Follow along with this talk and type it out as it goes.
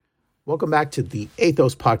Welcome back to the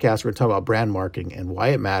Ethos Podcast. We're going to talk about brand marketing and why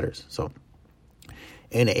it matters. So,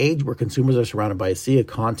 in an age where consumers are surrounded by a sea of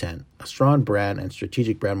content, a strong brand and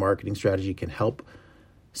strategic brand marketing strategy can help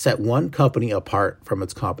set one company apart from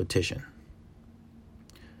its competition.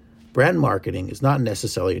 Brand marketing is not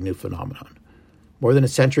necessarily a new phenomenon. More than a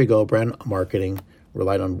century ago, brand marketing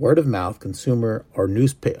relied on word of mouth of consumers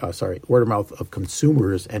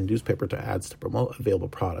and newspaper to ads to promote available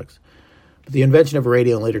products. With the invention of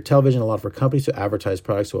radio and later television allowed for companies to advertise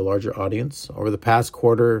products to a larger audience. Over the past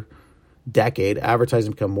decade,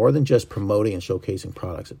 advertising become more than just promoting and showcasing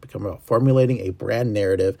products. It become about formulating a brand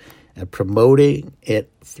narrative and promoting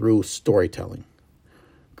it through storytelling.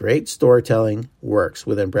 Great storytelling works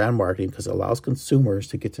within brand marketing because it allows consumers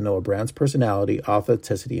to get to know a brand's personality,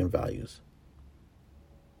 authenticity, and values.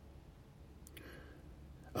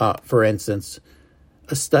 For instance,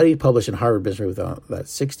 a study published in Harvard Business Review found that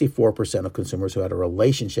 64% of consumers who had a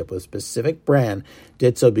relationship with a specific brand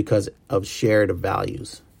did so because of shared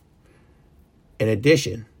values. In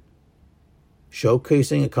addition,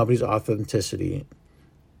 showcasing a company's authenticity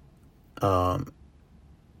now,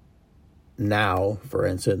 for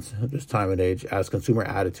instance, this time and age, as consumer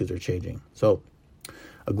attitudes are changing. So,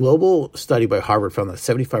 a global study by Harvard found that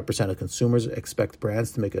 75% of consumers expect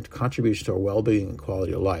brands to make a contribution to our well-being and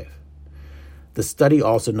quality of life. The study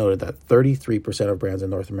also noted that 33% of brands in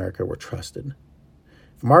North America were trusted.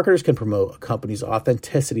 If marketers can promote a company's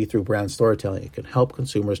authenticity through brand storytelling, it can help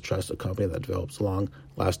consumers trust a company that develops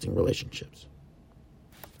long-lasting relationships.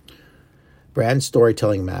 Brand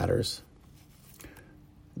storytelling matters.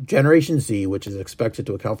 Generation Z, which is expected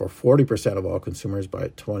to account for 40% of all consumers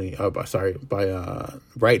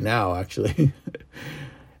right now, actually,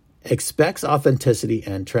 expects authenticity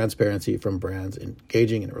and transparency from brands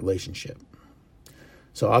engaging in a relationship.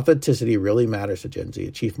 So authenticity really matters to Gen Z.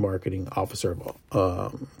 A chief marketing officer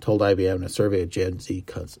told IBM in a survey of Gen Z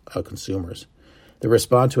consumers. They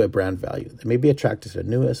respond to a brand value. They may be attracted to the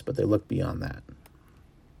newest, but they look beyond that.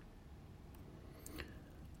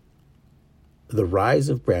 The rise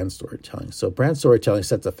of brand storytelling. So brand storytelling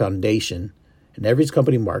sets a foundation in every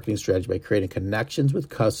company marketing strategy by creating connections with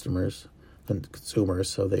customers and consumers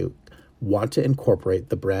so they want to incorporate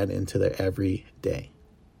the brand into their everyday.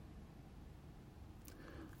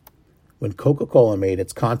 When Coca-Cola made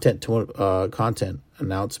its content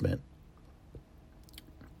announcement,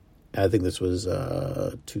 I think this was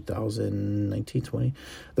 2019-20,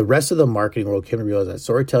 the rest of the marketing world came to realize that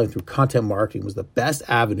storytelling through content marketing was the best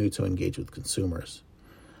avenue to engage with consumers.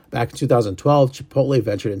 Back in 2012, Chipotle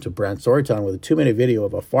ventured into brand storytelling with a 2-minute video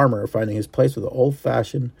of a farmer finding his place with the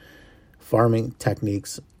old-fashioned farming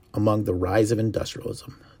techniques among the rise of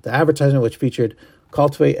industrialism. The advertisement, which featured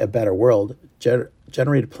 "Cultivate a Better World,"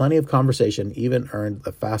 generated plenty of conversation, even earned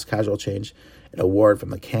the Fast Casual Change an award from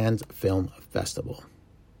the Cannes Film Festival.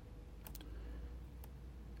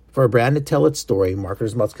 For a brand to tell its story,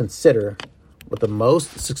 marketers must consider what the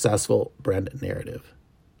most successful brand narrative.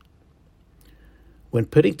 When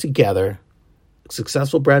putting together a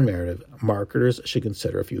successful brand narrative, marketers should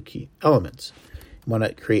consider a few key elements. You want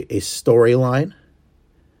to create a storyline,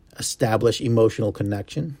 establish emotional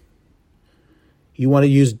connection. You want to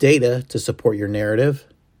use data to support your narrative.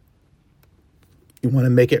 You want to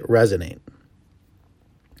make it resonate.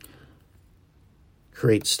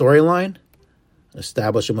 Create storyline,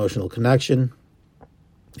 establish emotional connection,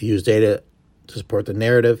 use data to support the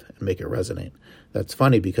narrative, and make it resonate. That's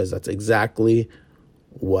funny because that's exactly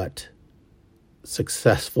what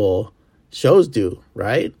successful shows do,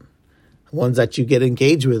 right? Ones that you get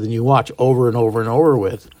engaged with and you watch over and over and over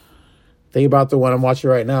with. Think about the one I'm watching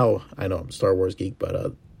right now. I know I'm a Star Wars geek,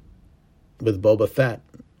 but with Boba Fett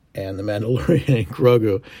and the Mandalorian and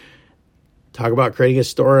Grogu. Talk about creating a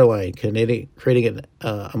storyline, creating an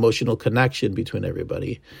emotional connection between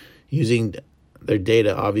everybody, using their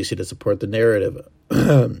data, obviously, to support the narrative.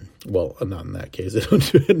 Well, not in that case. They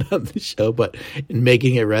don't do it on the show, but in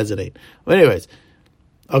making it resonate. Well, anyways,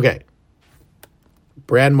 okay.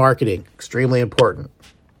 Brand marketing, extremely important.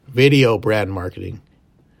 Video brand marketing.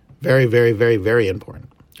 Very, very, very, very important.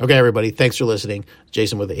 Okay, everybody. Thanks for listening.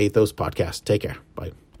 Jason with the Ethos Podcast. Take care. Bye.